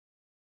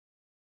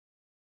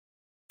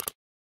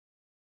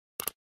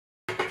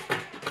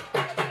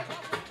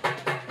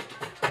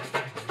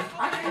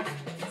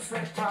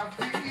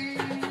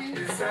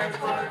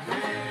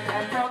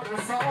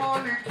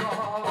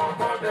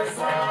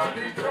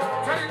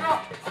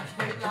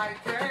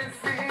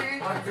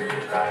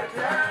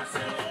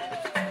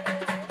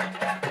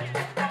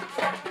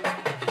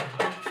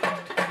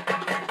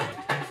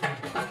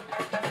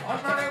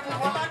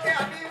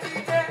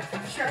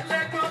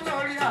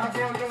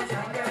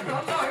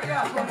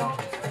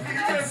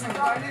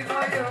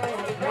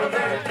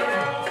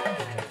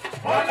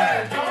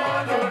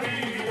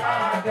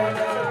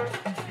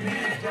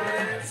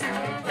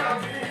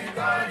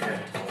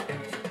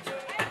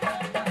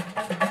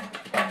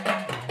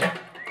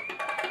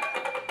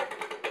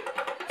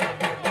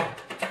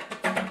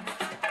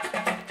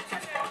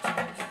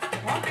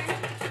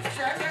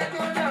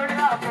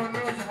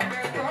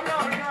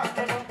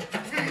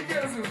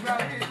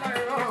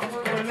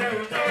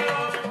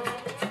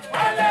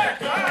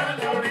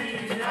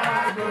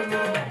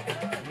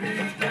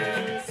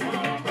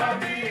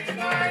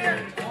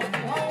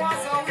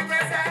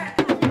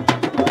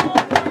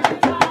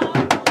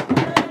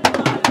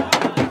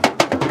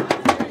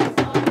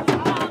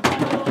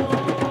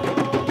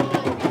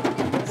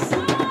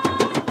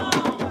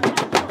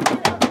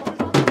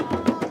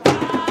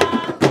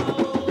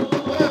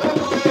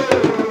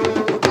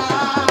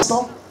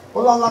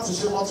láti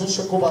ṣe wọ́n tún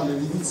ṣe kó balẹ̀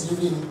rí ti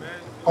rí ni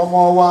ọmọ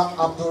wa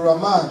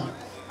Abdulrahman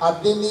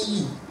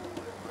Adeniyi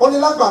ó ní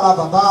lágbára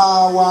bàbá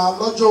wa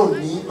lọ́jọ́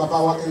òní bàbá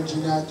wa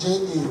engineer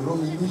J.A.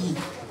 Olumiluyi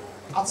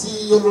àti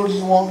olórí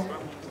wọn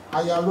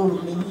aya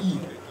Olumiluyi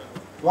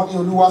wọ́n ní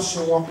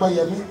Oluwaseun wọn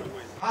Pẹ́yẹmí.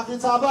 àfi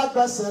tá a bá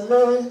gbẹ́sẹ̀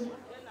lé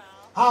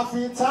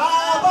àfi tá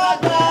a bá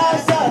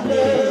gbẹ́sẹ̀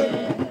lé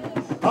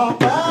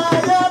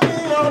Ọpẹ́yẹmí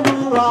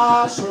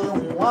Oluwaseun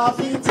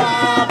àfi tá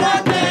a bá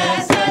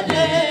gbẹ́sẹ̀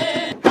lé.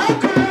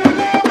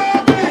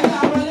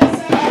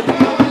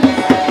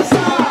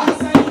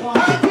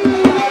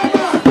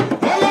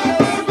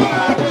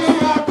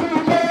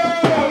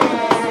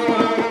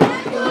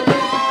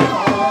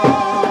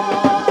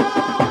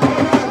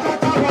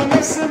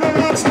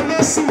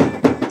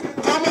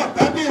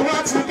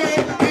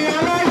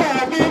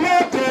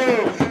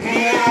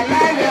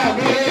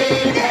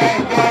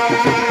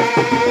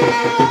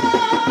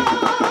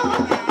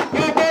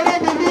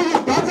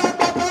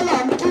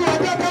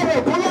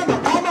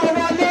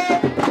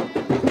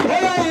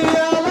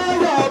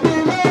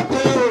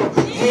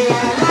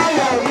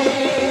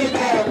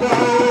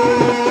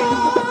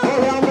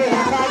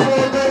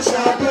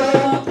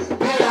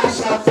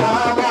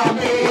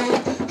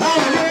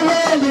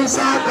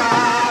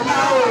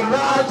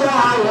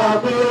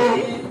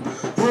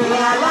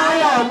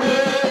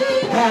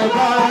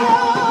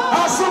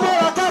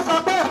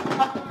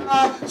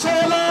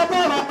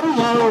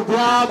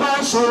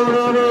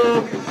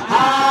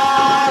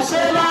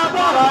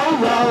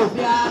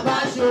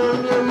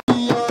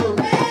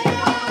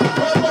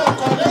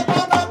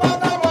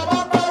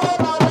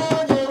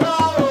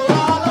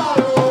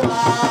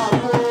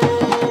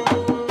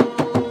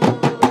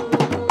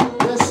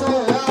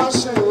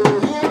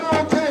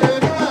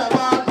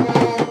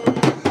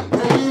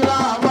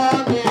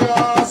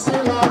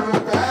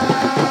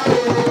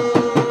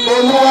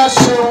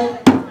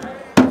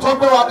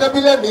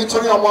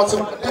 Nítorí ọmọ tí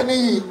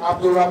Adeniyi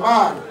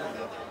Abdulrahman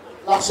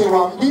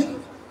Lasewambi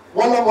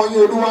wọ́n lọ́mọ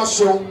yín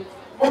Oluwaseun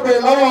ó bèrè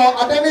lọ́wọ́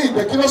Adeniyi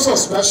pé kí ló sọ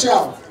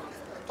special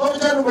tó fi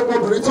jẹ́ ní gbogbo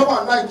obìnrin tó wà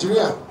ní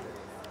Nàìjíríà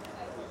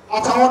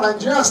àtàwọn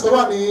Nigerians tó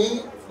wà ní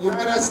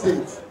United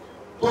States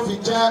tó fi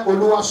jẹ́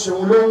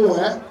Oluwaseun lóhùn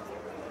ẹ́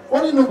ó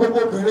nínú gbogbo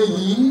obìnrin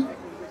yìí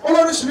ó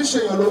lóríṣiríṣi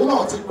èèyàn lòun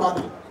náà ti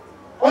padà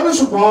ó ní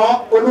ṣùgbọ́n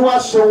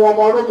Oluwaseun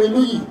ọmọ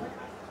Olumiluyi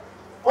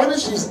ó ní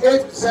she is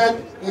 8Z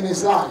in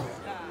his life.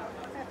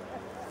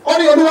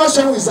 Only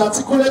Oluwaseun is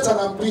articulate and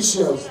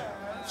ambitious.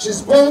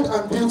 She's bold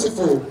and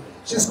beautiful.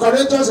 She's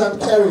courageous and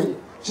caring.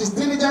 She's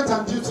diligent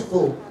and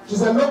beautiful.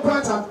 She's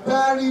eloquent and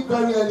very,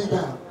 very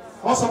elegant.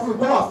 Also,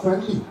 people are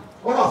friendly,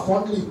 all are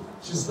friendly.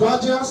 She's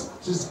gorgeous.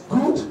 She's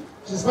good.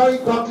 She's very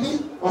godly,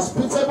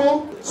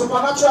 hospitable,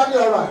 supernaturally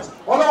alright.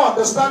 All are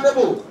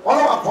understandable. All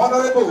are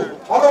vulnerable.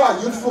 All are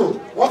youthful.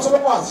 What's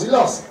all are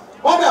zealous.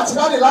 Mommy àti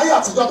daddy láyé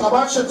àtijọ́ tá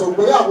bá ń ṣètò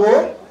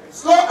ìgbéyàwó.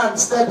 Slow and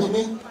steady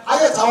ni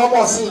ayé táwọn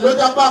ọmọ sí ló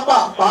jẹ́ pápá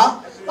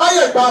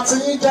láyé ìgbà tí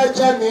yín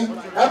jẹ́jẹ́ ni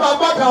ẹ máa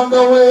bá down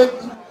the way.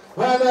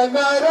 When the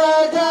night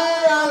or day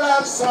I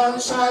love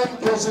sunshine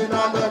kissing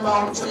on the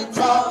mountain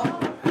top.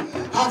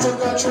 I took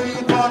a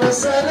trip on the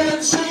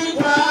sailing ship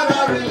where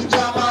I reached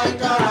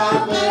Jamaica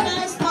and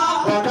Venice.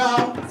 But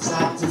now it's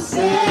time to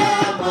say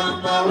I'm on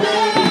my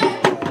way.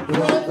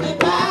 Won't be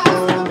back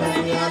for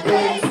many a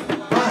day.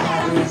 My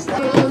heart is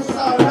still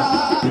so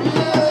right.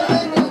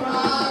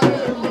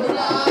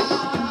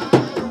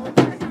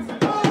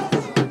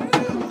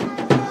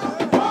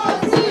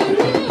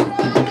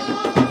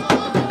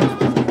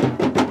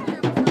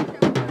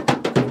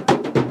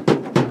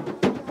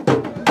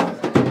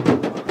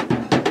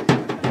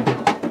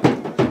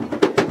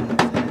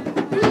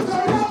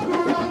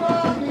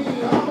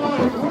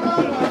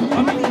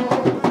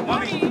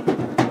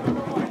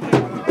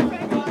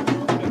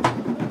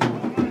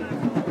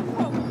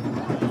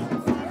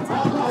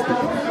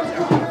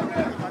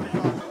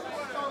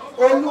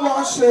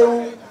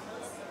 Oluwaseun.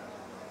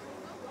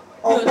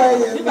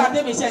 Nígbà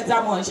tẹ́mi ṣe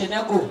exam ọ̀ ṣe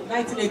NECO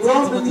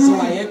 1988 mo ti ṣe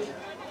WAEC.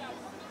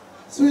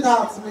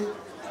 Sweetheart mi.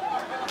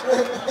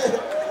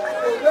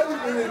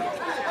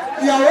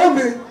 Ìyàwó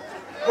mi.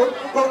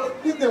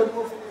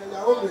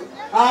 Ìyàwó mi.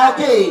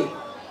 Okay.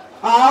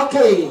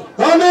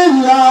 Ó ní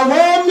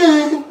ìyàwó mi.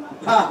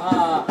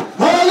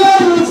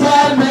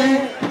 Olólùfẹ́ mi.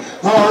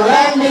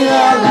 Ọ̀rẹ́ mi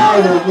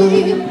aláwọ̀ mi.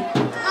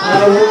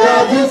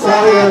 Àwòrán bí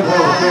fọwọ́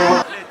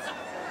bọ̀.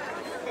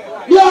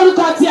 Bí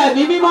orúkọ ti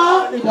ẹ̀mí mímọ́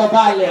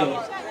ìdọ̀bálẹ̀.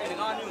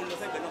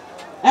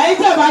 Ẹ̀yin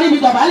tí ẹ bá rí mi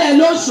dọ̀bálẹ̀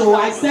lóṣù,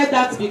 I said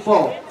that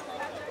before.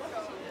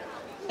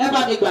 Ẹ bá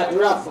mi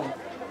gbàdúrà fún.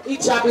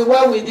 It shall be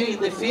well with you in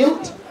the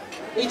field.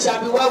 It shall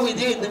be well with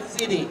you in the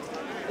city.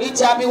 It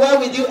shall be well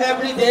with you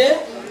every day.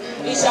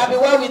 It shall be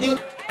well with you.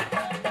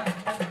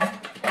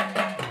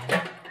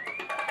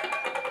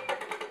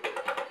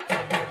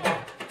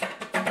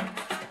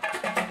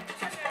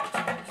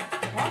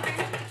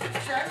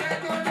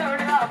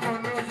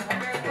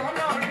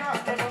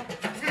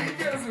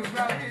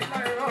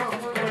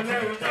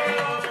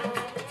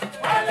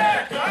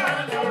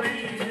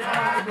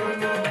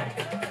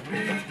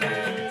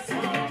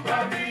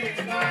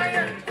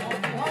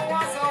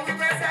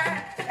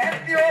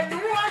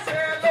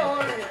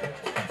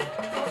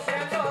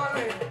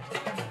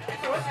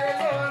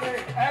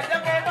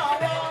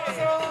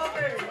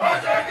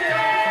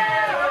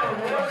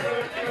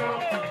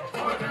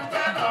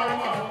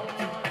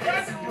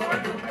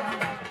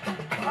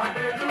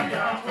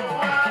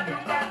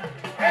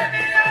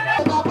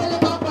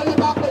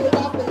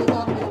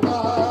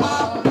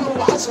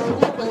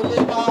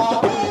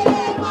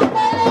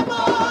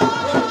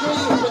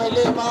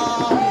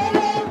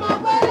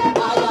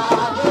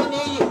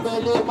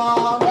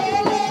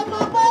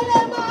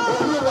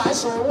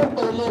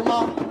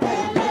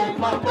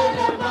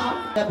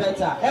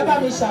 Ẹ bá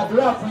mi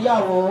ṣàdúrà fún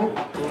ìyàwó.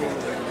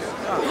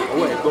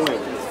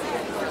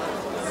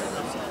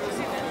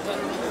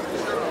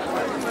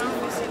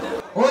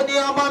 Ó ní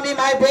ọmọ mi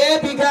my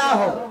baby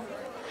girl,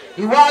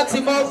 ìwọ tí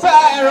mo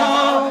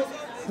fẹ́ràn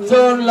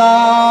tó ń lọ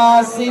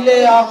sílé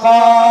ọkọ.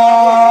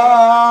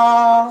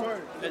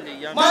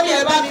 Mọ́mí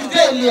ẹ bá mi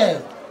fèlì ẹ̀,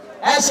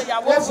 ẹ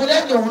ṣèyàwó fún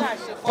lẹ́yìn òun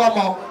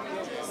fọmọ.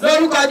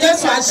 Lórúkọ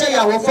Jésù á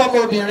ṣèyàwó fọmọ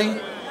obìnrin,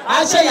 á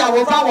ṣèyàwó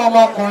fáwọn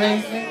ọmọkùnrin.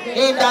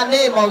 In the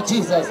name of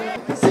Jesus.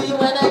 See you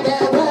when I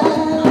get there.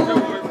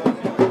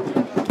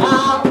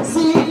 I'll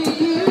see you.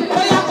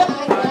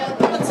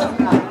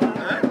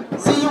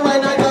 See you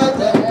when I get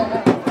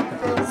there.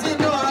 See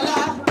you all.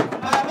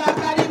 Baba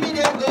carry me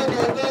dey go,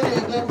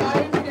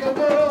 carry me dey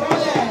go.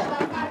 Yeah.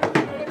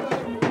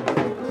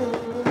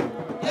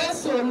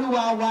 Yes,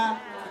 Olúwa wa.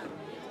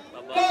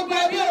 Gbogbo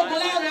ẹbí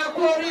Ogunlana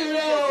kú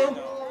oríire o.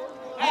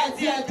 Ẹ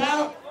ti ẹ̀ dá.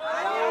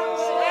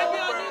 Ẹbí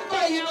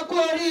Oníkòyí kú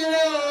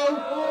oríire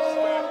o.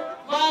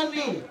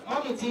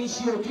 Mọ́mí ti ń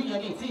ṣe ojú yẹn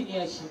ní tí ní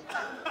ẹṣin.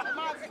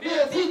 Bí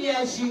o tí ní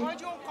ẹṣin,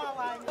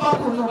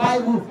 kọ́kùnrin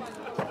Báíbù.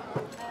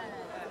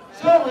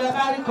 Ṣé òun rẹ̀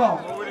bá rí kọ̀?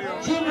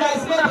 Jim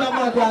Rice méjì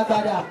ọmọ ọ̀dọ̀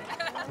àgbàdà.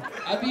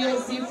 Àbí o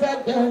sì fẹ́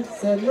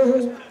dẹ̀sẹ̀ lé.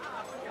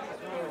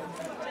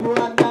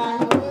 Wọ́nà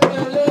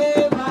ilé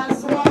máa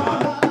sọ.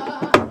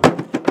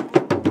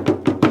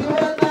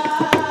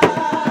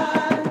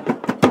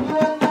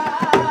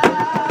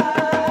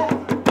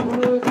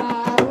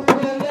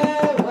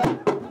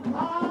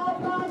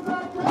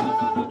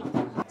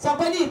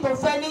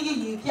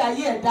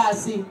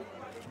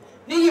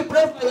 Níyì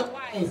pray for your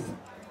wife.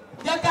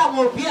 Jẹ́ káwọn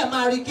òbí ẹ̀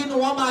máa rí kínú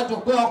wọn máa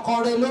dùn pé ọkọ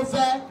rẹ̀ ló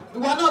fẹ́.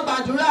 Ìwọ náà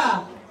gbàdúrà.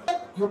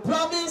 You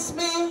promise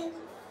me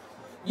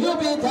you'll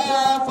be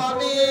there for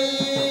me.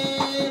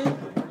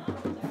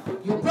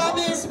 You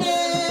promise me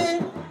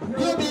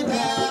you'll be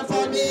there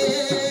for me.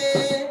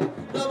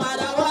 No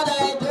matter what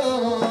I do,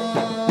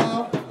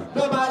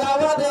 no matter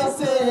what they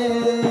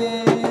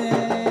say.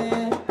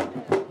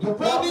 You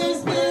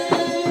promise me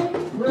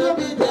you'll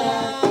be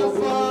there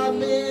for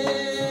me.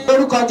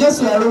 Lórúkọ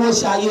Jésù ẹ̀rọ wo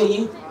ṣayé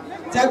yín.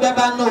 Tẹ́gbẹ́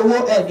bá ná owó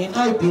ẹ̀ nínú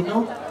ìbínú.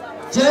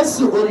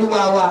 Jésù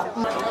Olúwa wa.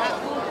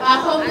 Our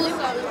humble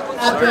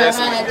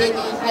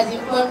Adeniyi has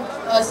informed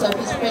us of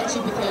his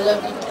friendship with your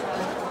lovely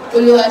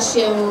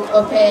Oluwaseun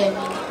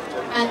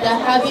and that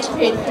having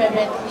prayed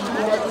fervently, he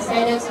has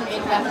decided to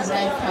make her his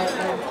life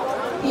partner.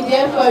 He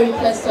therefore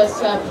requests us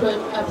to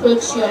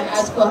approach you and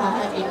ask for her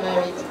hand in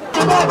marriage.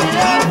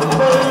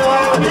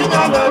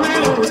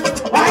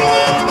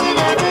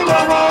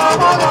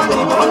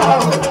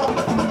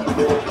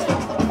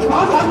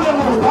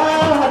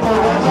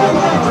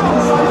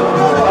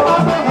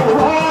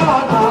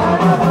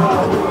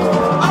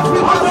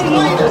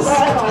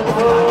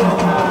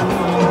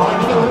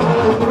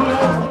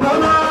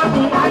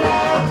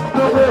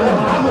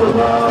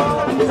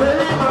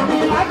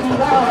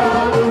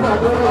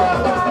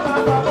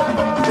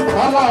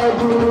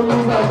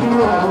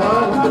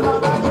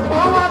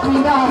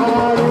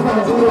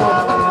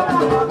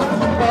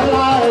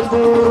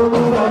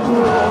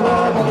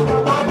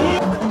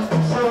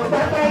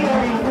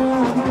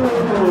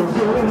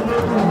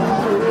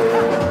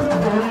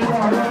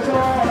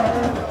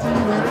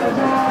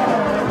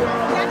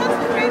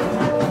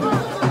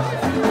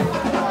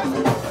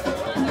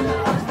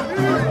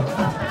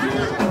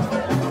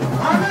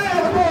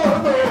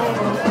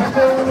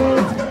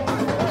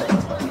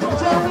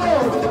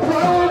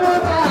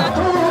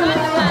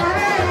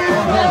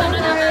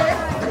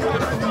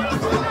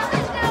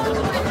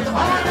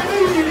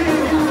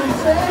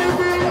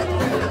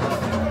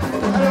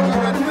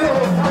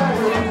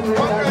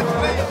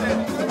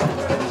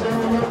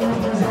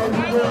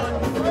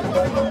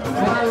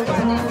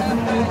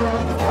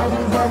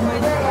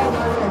 every day.